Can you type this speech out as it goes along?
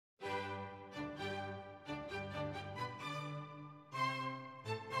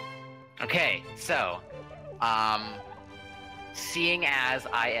Okay, so, seeing as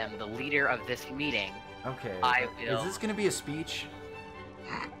I am the leader of this meeting, Okay. I will... Is this gonna be a speech?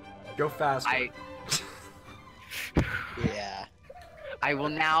 Go faster. Yeah. I will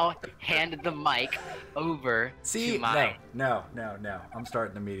now hand the mic over to my... No. I'm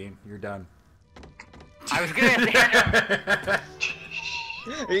starting the meeting. You're done. I was gonna say...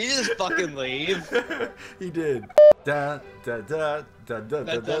 Are you just fucking leave? He did. Da da da da da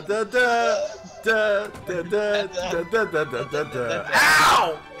da da da da da da da da da da da.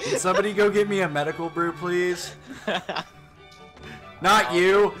 Ow! Can somebody go get me a medical brew, please? Not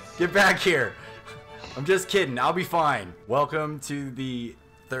you. Get back here. I'm just kidding. I'll be fine. Welcome to the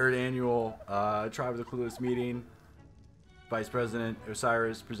 3rd annual Tribe of the Clueless meeting. Vice President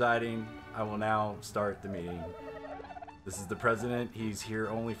Osiris presiding. I will now start the meeting. This is the president. He's here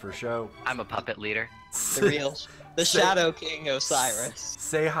only for show. I'm a puppet leader. The Shadow King Osiris.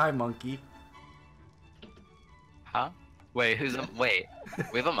 Say hi, monkey. Huh? Wait, wait,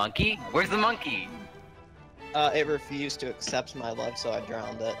 we have a monkey? Where's the monkey? It refused to accept my love, so I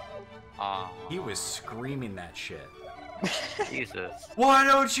drowned it. He was screaming that shit. Jesus. Why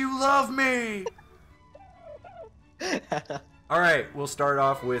don't you love me? All right, we'll start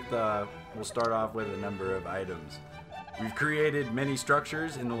off with a number of items. We've created many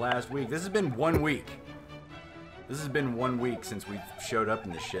structures in the last week. This has been 1 week. This has been 1 week since we showed up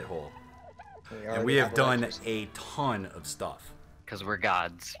in this shithole. And we have done a ton of stuff. Because we're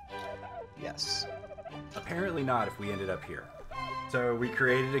gods. Yes. Apparently not if we ended up here. So we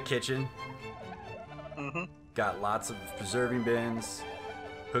created a kitchen. Got lots of preserving bins.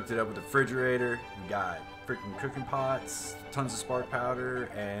 Hooked it up with a refrigerator. We got freaking cooking pots, tons of spark powder,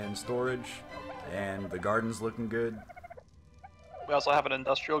 and storage. And the garden's looking good. We also have an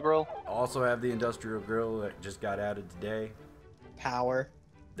industrial grill. Also have the industrial grill that just got added today. Power.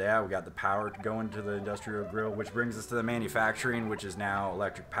 Yeah, we got the power going to the industrial grill, which brings us to the manufacturing, which is now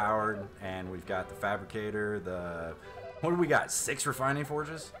electric powered. And we've got the fabricator, what do we got? 6 refining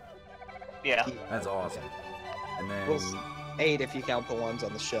forges? Yeah. That's awesome. And then... Well, 8 if you count the ones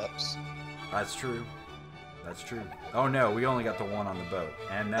on the ships. That's true. That's true. Oh no, we only got the one on the boat.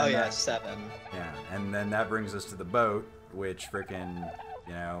 And then 7. Yeah, and then that brings us to the boat, which frickin',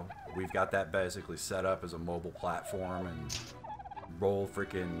 you know, we've got that basically set up as a mobile platform and roll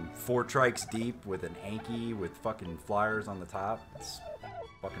frickin' 4 trikes deep with an Anki with fucking flyers on the top. It's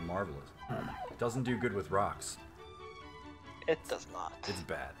fucking marvelous. Doesn't do good with rocks. It does not. It's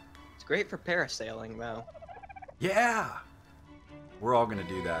bad. It's great for parasailing, though. Yeah! We're all gonna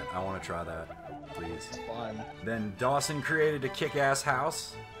do that. I want to try that, please. It's fun. Then Dawson created a kick-ass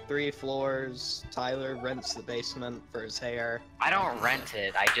house. 3 floors. Tyler rents the basement for his hair. I don't rent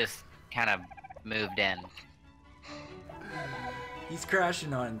it, I just kind of moved in. He's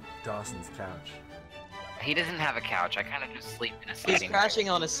crashing on Dawson's couch. He doesn't have a couch, I kind of just sleep in a He's sleeping crashing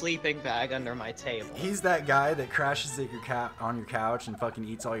on a sleeping bag under my table. He's that guy that crashes at your on your couch and fucking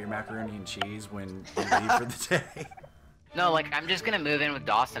eats all your macaroni and cheese when you leave for the day. No, like, I'm just gonna move in with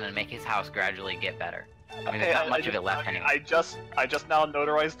Dawson and make his house gradually get better. I mean, there's not much of it left anyway. I just now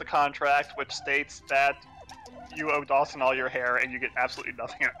notarized the contract, which states that you owe Dawson all your hair and you get absolutely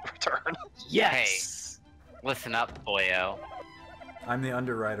nothing in return. Yes! Hey, listen up, boyo. I'm the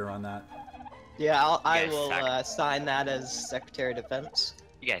underwriter on that. Yeah, I guys will sign that as Secretary of Defense.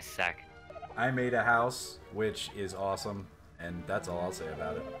 You guys suck. I made a house, which is awesome, and that's all I'll say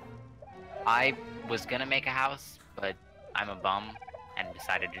about it. I was gonna make a house, but I'm a bum and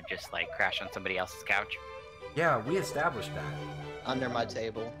decided to just, like, crash on somebody else's couch. Yeah, we established that. Under my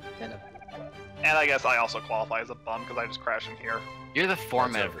table. And I guess I also qualify as a bum because I just crashed in here. You're the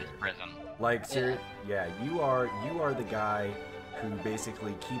foreman of over this here. prison. Like, yeah, you are the guy who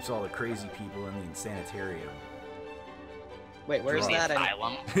basically keeps all the crazy people in the insanitarium. Wait, where's The that?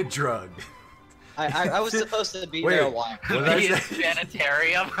 asylum? Drugged. I was supposed to be there a while. What did I The say?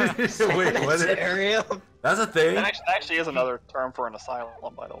 sanitarium? Wait, what? Sanitarium? That's a thing? That actually is another term for an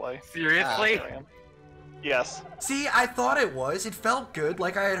asylum, by the way. Seriously? Yes. See, I thought it was. It felt good,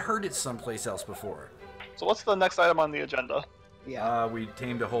 like I had heard it someplace else before. So what's the next item on the agenda? Yeah. We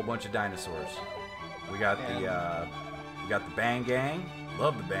tamed a whole bunch of dinosaurs. We got the Bang Gang.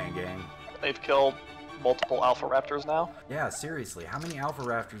 Love the Bang Gang. They've killed multiple Alpha Raptors now. Yeah, seriously, how many Alpha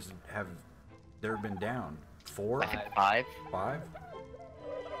Raptors have there been down? 4? I think 5. 5?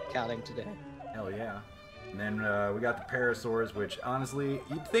 Counting today. Hell yeah. And then we got the Parasaurs, which honestly,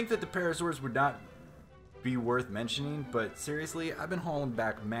 you'd think that the Parasaurs would not be worth mentioning, but seriously, I've been hauling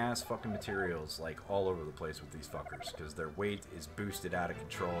back mass fucking materials like all over the place with these fuckers because their weight is boosted out of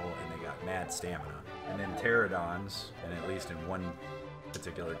control and they got mad stamina. And then pterodons, and at least in one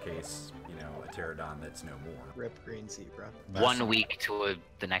particular case, you know, a pterodon that's no more. Rip green zebra. 1 week to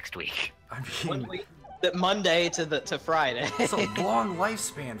the next week. I 1 mean, week, Monday to Friday. it's a long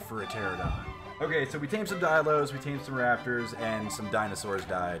lifespan for a pterodon. Okay, so we tamed some Dilos, we tamed some raptors, and some dinosaurs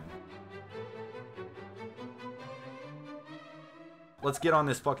died. Let's get on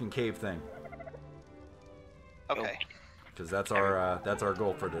this fucking cave thing, Okay. because that's our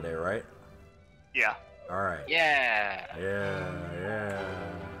goal for today, right? Yeah. All right. Yeah. Yeah.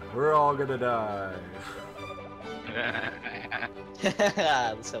 We're all gonna die.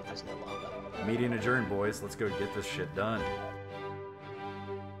 Let's hope there's no lava. Meeting adjourned, boys. Let's go get this shit done.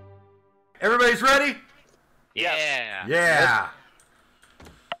 Everybody's ready? Yeah. Yeah.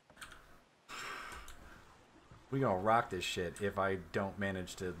 We gonna rock this shit if I don't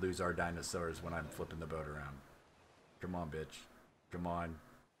manage to lose our dinosaurs when I'm flipping the boat around. Come on, bitch. Come on.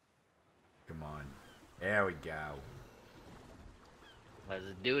 Come on. There we go. Let's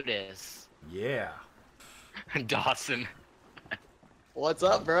do this. Yeah. Dawson, What's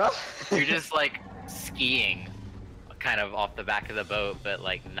up, bro? you're just like skiing kind of off the back of the boat, but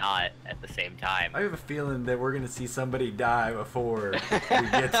like not at the same time. I have a feeling that we're gonna see somebody die before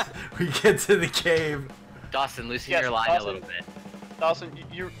we get to the cave. Dawson, loosen Yes, your line Dawson. a little bit. Dawson,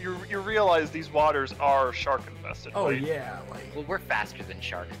 you realize these waters are shark infested, Oh right? yeah, like Well, we're faster than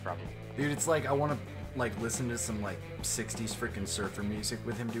sharks, probably. dude, it's like I want to like listen to some like 60s freaking surfer music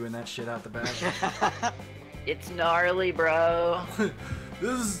with him doing that shit out the back. It's gnarly, bro.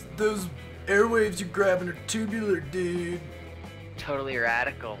 Those airwaves you're grabbing are tubular, dude. Totally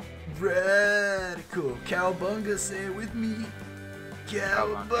radical. Radical. Cowabunga, say it with me.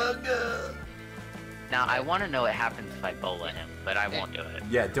 Cowabunga. Now, I want to know what happens if I bola him, but I won't do it.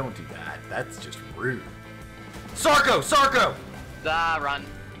 Yeah, don't do that. That's just rude. Sarko! Sarko! Ah, run.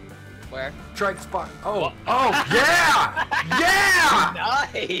 Where? Trike spot. Oh, oh, yeah! Yeah!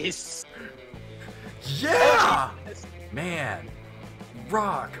 Nice. Yeah! Man,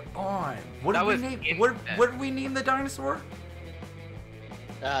 rock on. What That did we was name? instant. What did we name the dinosaur?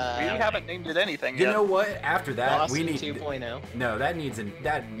 We haven't named it anything You yet. know what? After that, Dawson we need 2.0. No, that needs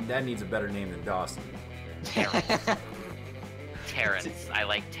a better name than Dawson. Terrence. I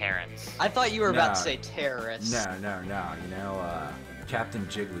like Terrence. I thought you were about to No. say terrorist. No. You know, Captain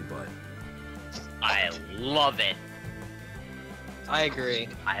Jigglybutt. I love it. I agree.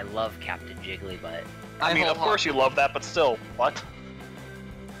 I love Captain Jigglybutt. I mean, of course you love that, but still, what?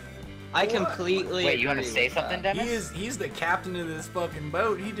 I completely. Wait, you want to agree say with something, that. Dennis? He's the captain of this fucking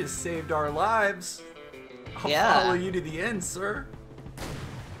boat. He just saved our lives. I'll Yeah. follow you to the end, sir.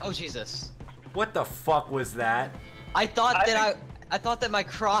 Oh Jesus! What the fuck was that? I thought I thought that my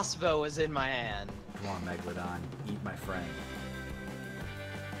crossbow was in my hand. Come on, Megalodon, eat my friend.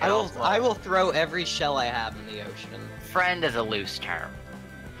 I will throw every shell I have in the ocean. Friend is a loose term.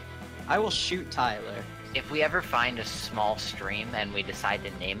 I will shoot Tyler. If we ever find a small stream and we decide to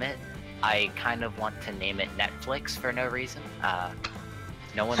name it, I kind of want to name it Netflix for no reason.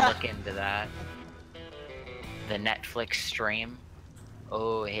 No one look into that. The Netflix stream.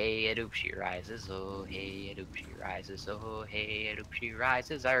 Oh hey, a doop she rises. Oh hey, a doop she rises. Oh hey, a doop she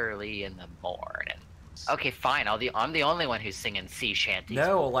rises early in the morning. Okay, fine. I'm the only one who's singing sea shanties.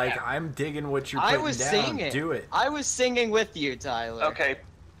 No, like I'm digging what you're I putting was down. singing. Do it. I was singing with you, Tyler. Okay,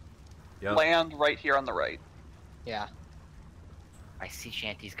 Yep. land right here on the right. Yeah. My sea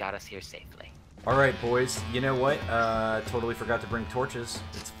shanties got us here safely. All right, boys. You know what? Totally forgot to bring torches.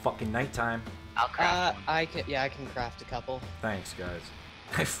 It's fucking nighttime. I'll craft. I can craft a couple. Thanks, guys.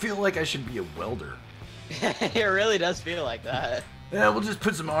 I feel like I should be a welder. It really does feel like that. Yeah, we'll just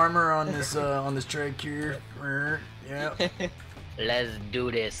put some armor on this trike here. Yeah. Let's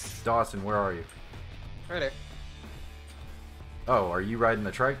do this. Dawson, where are you? Right here. Oh, are you riding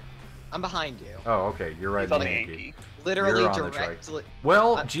the trike? I'm behind you. Oh, okay. You're He's riding on the the Yankee. Yankee. Literally You're on the trike. directly.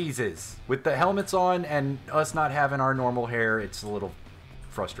 Well, Jesus. With the helmets on and us not having our normal hair, it's a little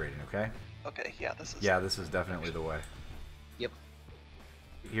frustrating, okay? Okay, yeah, this is. Yeah, this is definitely the way. Yep.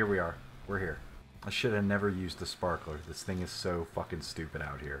 Here we are. We're here. I should have never used the sparkler. This thing is so fucking stupid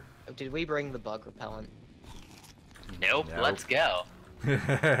out here. Oh, did we bring the bug repellent? Nope. Nope. Let's go.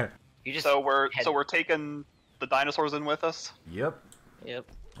 You just So we're head- taking the dinosaurs in with us. Yep. Yep.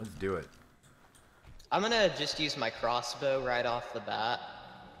 Let's do it. I'm gonna just use my crossbow right off the bat.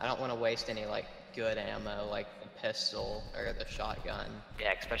 I don't want to waste any like good ammo like the pistol or the shotgun.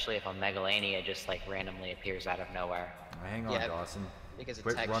 Yeah, especially if a Megalania just like randomly appears out of nowhere. Hang on, Yeah, Dawson. because it's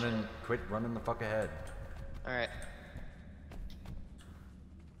Quit textured. running the fuck ahead. All right.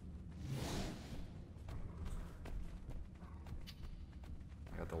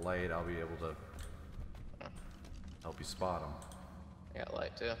 I got the light. I'll be able to help you spot them. I got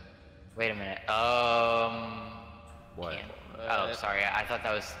light too. Wait a minute. What? Oh, sorry. I thought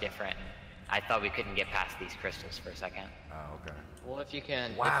that was different. I thought we couldn't get past these crystals for a second. Oh, okay. Well, if you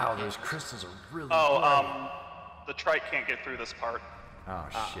can. Wow, those crystals are really The trike can't get through this part. Oh,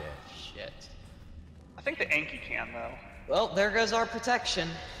 shit. Shit. I think the Anki can, though. Well, there goes our protection.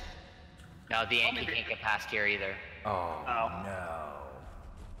 No, the Yankee can't get past here either. Oh, Oh. no.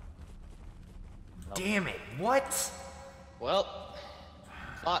 Damn it, what? Well,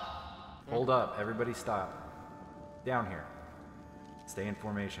 fuck. Hold up, everybody stop. Down here. Stay in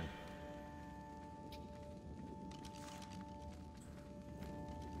formation.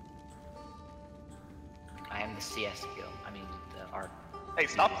 I am the CS skill. I mean, the art. Hey,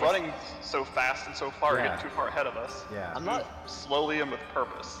 stop running so fast and so far. You're Yeah. getting too far ahead of us. Yeah. I'm not. Slowly and with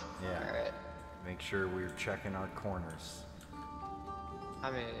purpose. Yeah. Alright. Make sure we're checking our corners.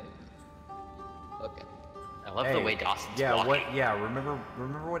 I mean. Okay. I love the way Dawson's yeah, walking. what? Yeah, remember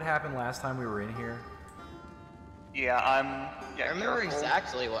what happened last time we were in here? Yeah, I remember careful.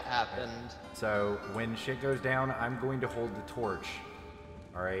 exactly what happened. So when shit goes down, I'm going to hold the torch.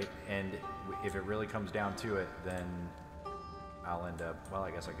 All right, and if it really comes down to it, then I'll end up. Well,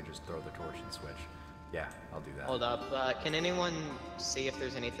 I guess I could just throw the torch and switch. Yeah, I'll do that. Hold up. Can anyone see if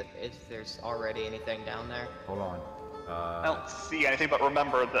there's anything? If there's already anything down there? Hold on. I don't see anything, but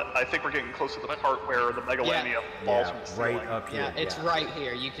remember that I think we're getting close to the part where the Megalania falls from the ceiling. right up here. Yeah, it's right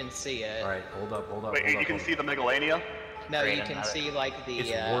here. You can see it. All right, hold up. Wait, you can see the Megalania? No, Great, you can another- see like the.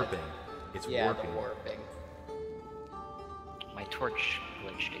 It's warping. It's yeah, warping. the warping. My torch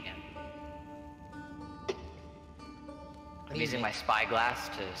glitched again. I'm using my spyglass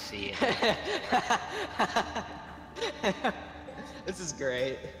to see. This is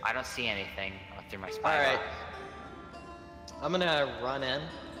great. I don't see anything through my spyglass. Alright. I'm gonna run in.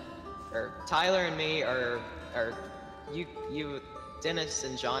 Or Tyler and me are you Dennis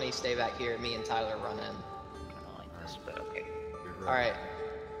and Johnny stay back here, me and Tyler run in. I don't like this, but okay. Alright.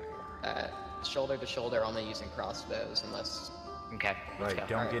 Shoulder to shoulder, only using crossbows unless Okay. Let's Right, go.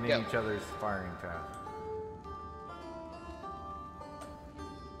 don't Alright, get in go. each other's firing path.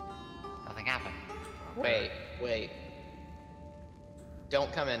 Nothing happened. Wait.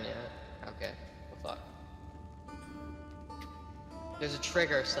 Don't come in yet. Okay. Well, fuck. There's a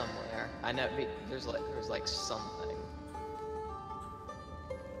trigger somewhere. I know there's like something.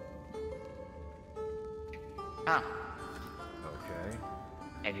 Huh. Okay.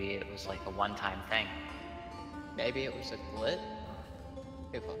 Maybe it was like a one-time thing. Maybe it was a glitch?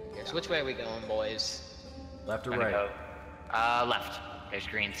 Who fucking cares? Which way are we going, boys? Left or I'm gonna right? go. Left. There's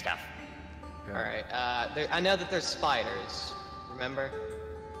green stuff. Okay. Alright, I know that there's spiders. Remember?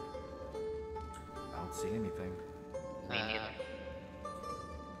 I don't see anything. Me neither.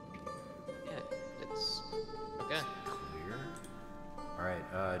 Yeah, it's okay. Clear. All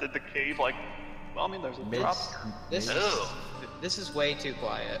right. Did the cave, like... Well, I mean, there's a Mid- drop. This mid- is Ooh. this is way too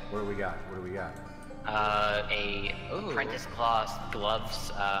quiet. What do we got? What do we got? A Ooh. apprentice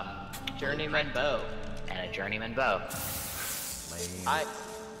gloves, Journeyman bow. and a journeyman bow. Lame.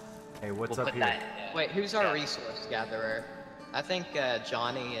 Hey, what's We'll up put here? that. Wait, who's our Yeah. resource gatherer? I think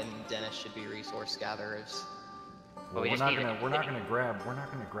Johnny and Dennis should be resource gatherers. Well, we we're just not need gonna a- we're not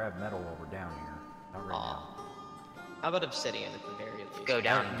gonna grab metal while we're down here. Not right Aw. How about obsidian at the very least? Go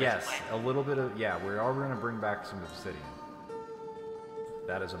now. down. this Yes, way. a little bit of we are gonna bring back some obsidian.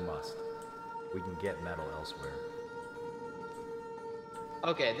 That is a must. We can get metal elsewhere.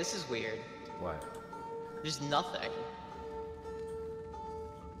 Okay, this is weird. What? There's nothing.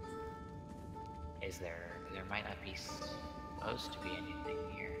 There might not be supposed to be anything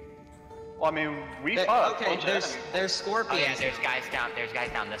here. Well, I mean, we fought a Okay, bunch of there's enemies. there's scorpions. Oh yeah, there's guys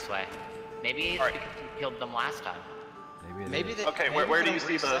down this way. Maybe it's Alright. because we killed them last time. Maybe. Maybe is. they. Okay, maybe where do they you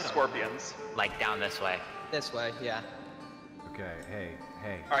see the reset 'em. scorpions? Like down this way. This way, yeah. Okay. Hey.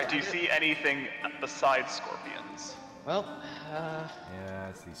 Alright, do you see anything besides scorpions? Well, Yeah,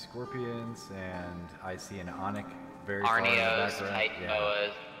 I see scorpions and I see an onyx very far in the Arneos, background. Titan Yeah.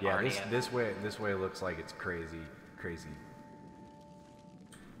 boas. Yeah, Arneo. this way looks like it's crazy. Hey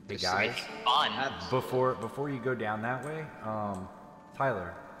There's guys, It's fun. before you go down that way,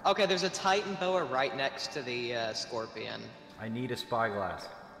 Tyler, okay, there's a Titan boa right next to the scorpion. I need a spyglass.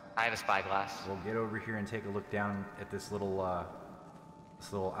 I have a spyglass. We'll get over here and take a look down at this little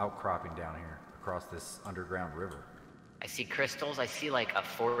outcropping down here across this underground river. I see crystals. I see like a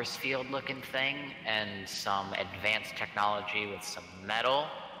force field looking thing and some advanced technology with some metal.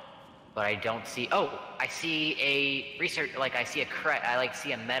 But I don't see. Oh, I see a research. Like I see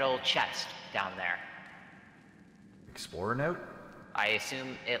see a metal chest down there. Explorer note? I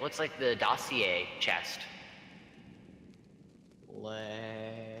assume it looks like the dossier chest.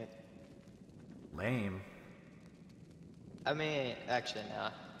 Lame. I mean, actually, no.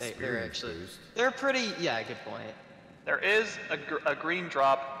 Experience boost. They're pretty. Yeah, good point. There is a green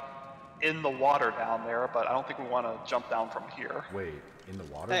drop in the water down there, but I don't think we want to jump down from here. Wait, in the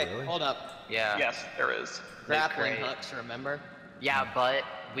water, Hey, really? hold up. Yeah. Yes, there is. Grappling crate. hooks, remember? Yeah, but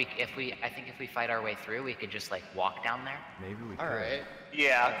I think if we fight our way through, we could just like walk down there. Maybe we could. All right.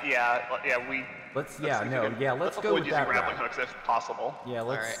 Yeah. Let's see if we can- let's go avoid with using that grappling route. hooks if possible. Yeah,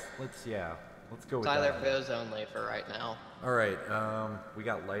 Alright. let's go with Tyler that. bows only for right now. All right, we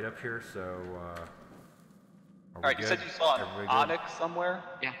got light up here, so. All right, you said you saw an Everybody good? onyx somewhere.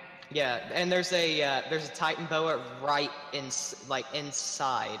 Yeah. Yeah, and there's a Titan boa right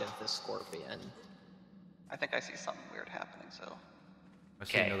inside of the scorpion. I think I see something weird happening. So. I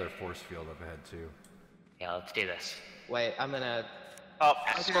see Okay. another force field up ahead too. Yeah, let's do this. Wait, I'm gonna. Oh,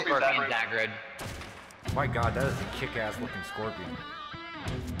 Scorpion Scorpion's Dagrid. My God, that is a kick-ass looking scorpion.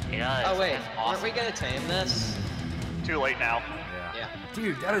 It does. Oh wait, That's aren't awesome. we gonna tame this? Too late now. Yeah. Yeah.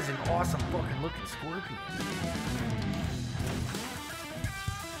 Dude, that is an awesome fucking looking scorpion.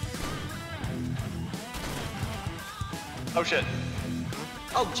 Oh shit.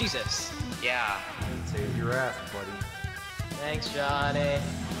 Oh Jesus! Yeah. Save your ass, buddy. Thanks, Johnny.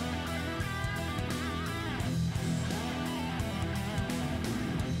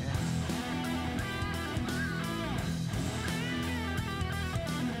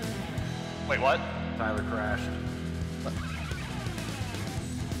 Wait, what? Tyler crashed.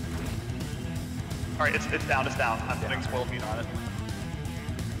 All right, it's down. It's down. I'm putting spoil feet on it.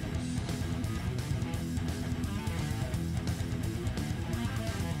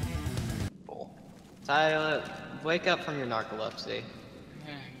 Cool. Tyler, wake up from your narcolepsy.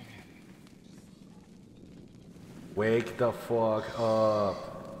 Wake the fuck up.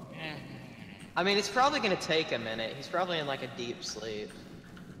 I mean, it's probably gonna take a minute. He's probably in like a deep sleep.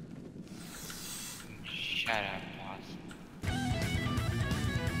 Shut up, boss.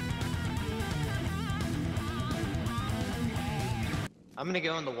 I'm gonna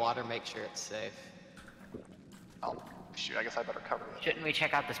go in the water, make sure it's safe. Oh, shoot. I guess I better cover it. Shouldn't we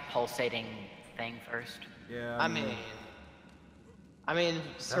check out this pulsating thing first? Yeah. I mean, that is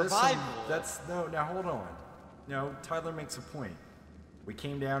survival. now hold on. No, Tyler makes a point. We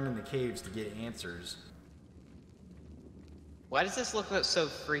came down in the caves to get answers. Why does this look so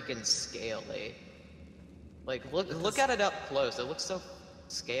freaking scaly? Like, look at it up close. It looks so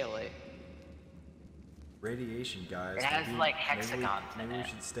scaly. Radiation, guys. It has, like, maybe hexagons in Maybe we it.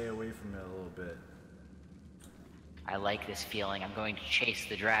 should stay away from it a little bit. I like this feeling. I'm going to chase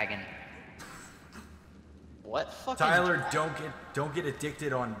the dragon. What fucking? Tyler, don't get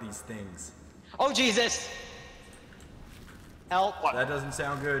addicted on these things. Oh Jesus! Help! That doesn't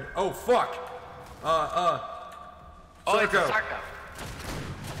sound good. Oh fuck! Oh, it's a Sarko. Sarko.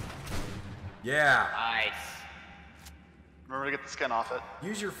 Yeah. Nice. Remember to get the skin off it.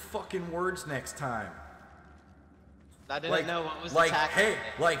 Use your fucking words next time. I didn't know what was like, attacking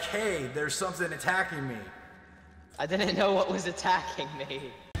me. hey, there's something attacking me. I didn't know what was attacking me.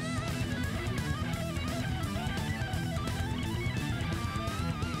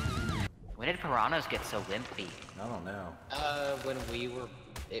 When did piranhas get so wimpy? I don't know. When we were,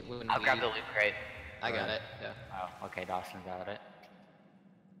 I'll grab the loot crate. I got it. Yeah. Oh, okay, Dawson got it.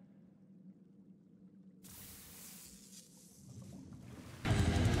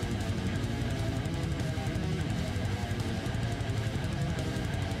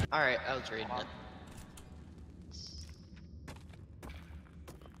 All right, I was reading it.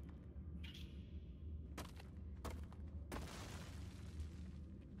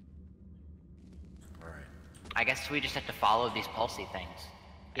 All right. I guess we just have to follow these pulsy things.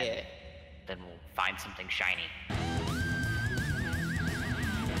 Yeah. Then we'll find something shiny.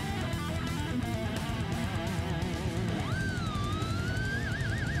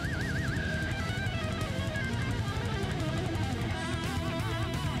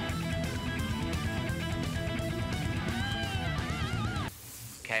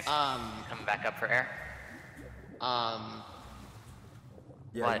 Okay. Coming back up for air.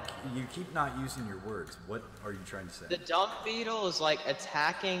 Yeah, What? you keep not using your words. What are you trying to say? The dump beetle is like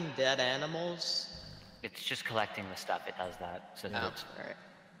attacking dead animals. It's just collecting the stuff. It does that. So Oh, it's, all right.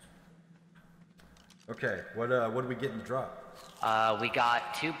 Okay, what do we get in the drop? we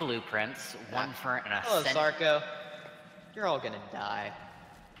got 2 blueprints, one for an Hello, ascent. Sarko. You're all gonna die.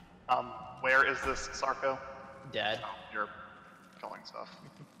 Where is this Sarko? Dead. You're killing stuff.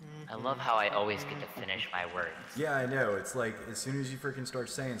 I love how I always get to finish my words. Yeah, I know. It's like as soon as you freaking start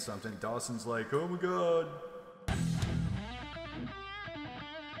saying something, Dawson's like, "Oh my god."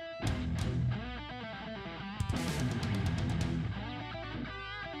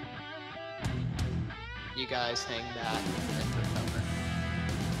 You guys hang back and recover.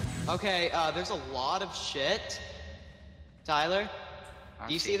 Okay, there's a lot of shit. Tyler,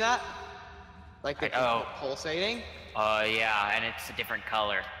 do you see that? Like the pulsating? Yeah, and it's a different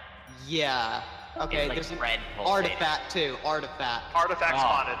color. Yeah. Okay, It's like there's an red pulsating. artifact too. Artifact. Artifact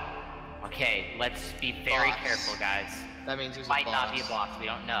spotted. Okay, let's be very Boss. careful, guys. That means there's Might a boss. not be a boss. We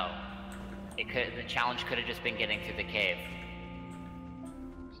don't know. The challenge could have just been getting through the cave.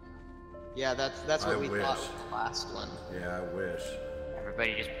 Yeah, that's what I we wish. thought was the last one. Yeah, I wish.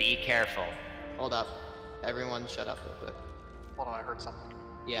 Everybody, just be careful. Hold up. Everyone shut up real quick. Hold on, I heard something.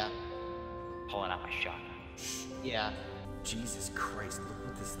 Yeah. Pulling out my shotgun. Yeah. Jesus Christ, look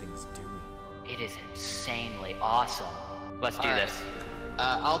what this thing's doing. It is insanely awesome. Let's do Alright. this.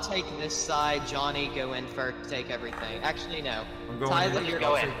 I'll take this side. Johnny, go in first. Take everything. Actually, no. I'm going Tyler, in. you're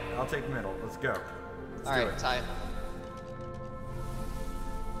Go in. I'll take middle. Let's go. Let's do Alright, it. Tyler.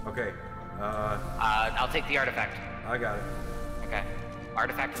 Okay. I'll take the artifact. I got it. Okay.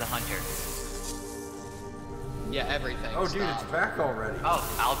 Artifact of the hunter. Yeah, everything. Oh, dude, Stop. it's back already. Oh,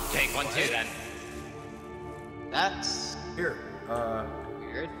 I'll take one too then. That's Here.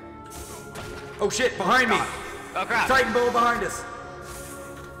 weird. Oh shit, behind me! Oh crap. Titan bull behind us!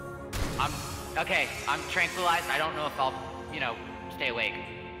 Okay, I'm tranquilized. I don't know if I'll, stay awake.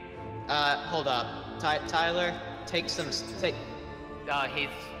 Hold up. Tyler, take some. Take. He's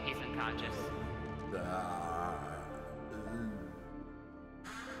unconscious.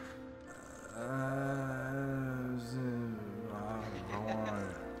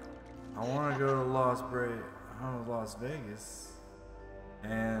 I want to go to Las Vegas,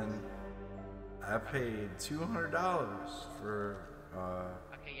 and I paid $200 for.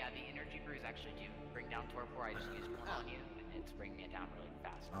 Okay, yeah, the energy brews actually do bring down torpor. I just used one on you, and it's bringing it down really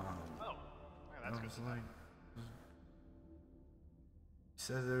fast. Oh, yeah, that's I good. was like, he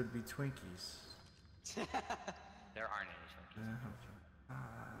said there would be Twinkies. There aren't any Twinkies.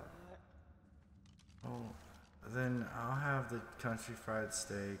 Oh, then I'll have the country fried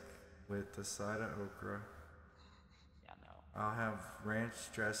steak with the side of okra. Yeah, no. I'll have ranch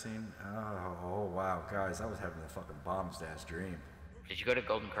dressing. Oh wow, guys, I was having the fucking bomb's ass dream. Did you go to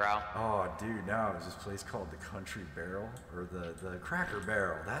Golden Corral? Oh, dude, no, it was this place called the Country Barrel, or the Cracker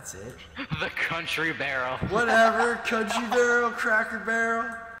Barrel. That's it. The Country Barrel. Whatever, Country Barrel, Cracker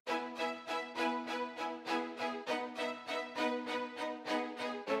Barrel.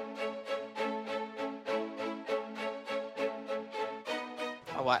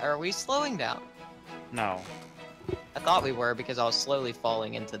 Oh, are we slowing down? No. I thought we were because I was slowly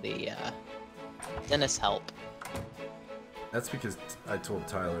falling into the Dennis help. That's because I told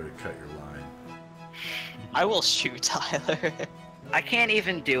Tyler to cut your line. I will shoot Tyler. I can't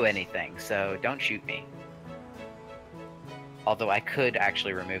even do anything, so don't shoot me. Although I could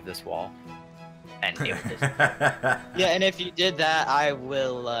actually remove this wall and deal with this. Yeah, and if you did that, I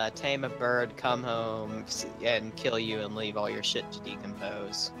will tame a bird, come home, and kill you and leave all your shit to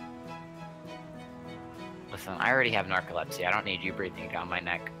decompose. Listen, I already have narcolepsy. I don't need you breathing down my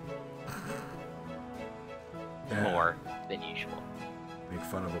neck more than usual. Make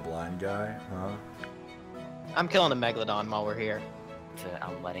fun of a blind guy, huh? I'm killing a megalodon while we're here. So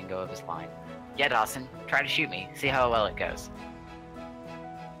I'm letting go of his line. Yeah, Dawson, try to shoot me. See how well it goes.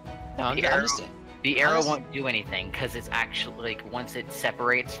 No, I'm The just. arrow Honestly- won't do anything because it's actually once it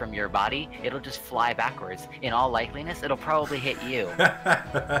separates from your body, it'll just fly backwards. In all likeliness, it'll probably hit you.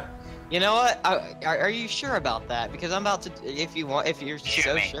 You know what? Are you sure about that? Because I'm about to. If you're Shoot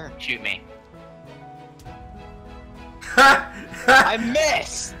so me. sure. Shoot me. I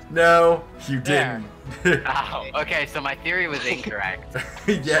missed. No, you There. didn't. Oh, okay. So my theory was incorrect.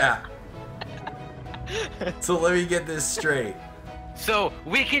 Yeah. So let me get this straight. So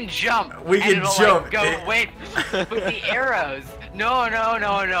we can jump. We and can it'll, jump. Like, go wait, but the arrows. No.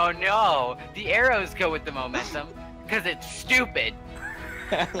 The arrows go with the momentum because it's stupid.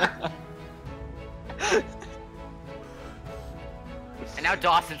 And now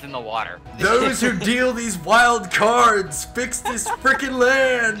Dawson's in the water. Those who deal these wild cards fix this frickin'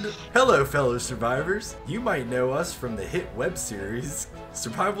 land! Hello, fellow survivors. You might know us from the hit web series,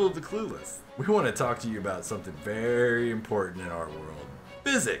 Survival of the Clueless. We want to talk to you about something very important in our world.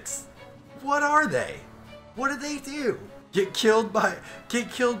 Physics. What are they? What do they do? Get killed by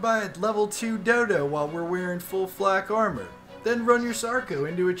a level 2 dodo while we're wearing full flak armor. Then run your Sarco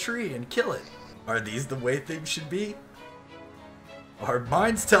into a tree and kill it. Are these the way things should be? Our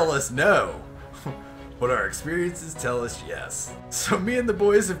minds tell us no, but our experiences tell us yes. So me and the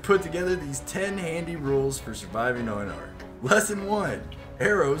boys have put together these 10 handy rules for surviving on Ark. Lesson 1,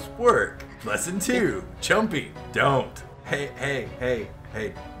 arrows work. Lesson 2, jumping, don't. Hey,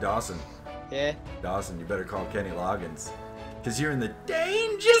 Dawson. Yeah. Dawson, you better call Kenny Loggins. Because you're in the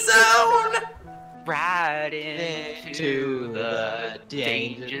danger zone! Right into the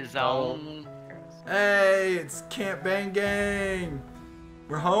danger zone. Hey, it's Camp Bang Gang!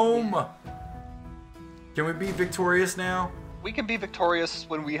 We're home! Can we be victorious now? We can be victorious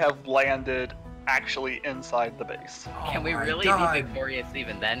when we have landed actually inside the base. Can we my really God. be victorious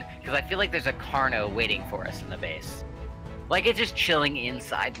even then? Because I feel like there's a Carno waiting for us in the base. Like, it's just chilling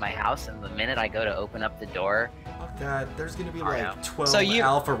inside my house, and the minute I go to open up the door... Oh god, there's gonna be Carno. like 12 So you-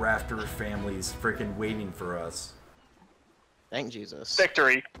 Alpha Raptor families freaking waiting for us. Thank Jesus.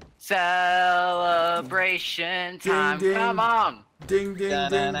 Victory. Celebration time, ding. come on! Ding ding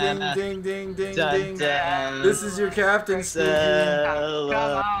ding ding ding ding ding Dun, ding. dun. This is your captain speaking.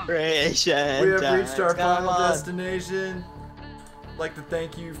 Celebration. We have reached our Come final on. destination. I'd like to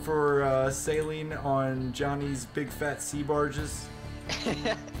thank you for sailing on Johnny's big fat sea barges.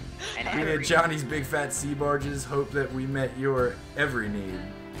 And We at Johnny's big fat sea barges hope that we met your every need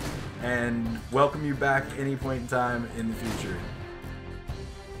and welcome you back any point in time in the future.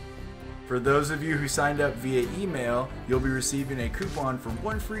 For those of you who signed up via email, you'll be receiving a coupon for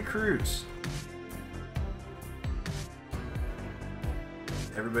 1 free cruise.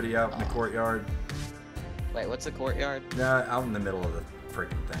 Everybody out in the courtyard. Wait, what's the courtyard? Nah, out in the middle of the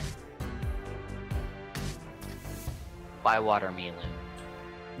freaking thing. By watermelon.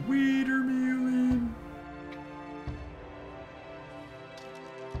 Watermelon.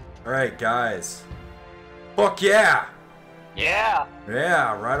 Alright, guys. Fuck yeah! Yeah.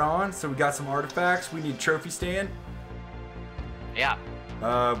 Yeah, right on. So we got some artifacts. We need a trophy stand. Yeah.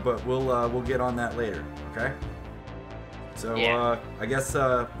 But we'll get on that later, okay? So Yeah. I guess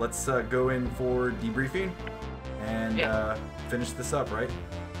let's go in for debriefing and Yeah. finish this up, right?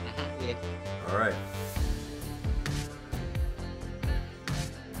 Yeah. All right.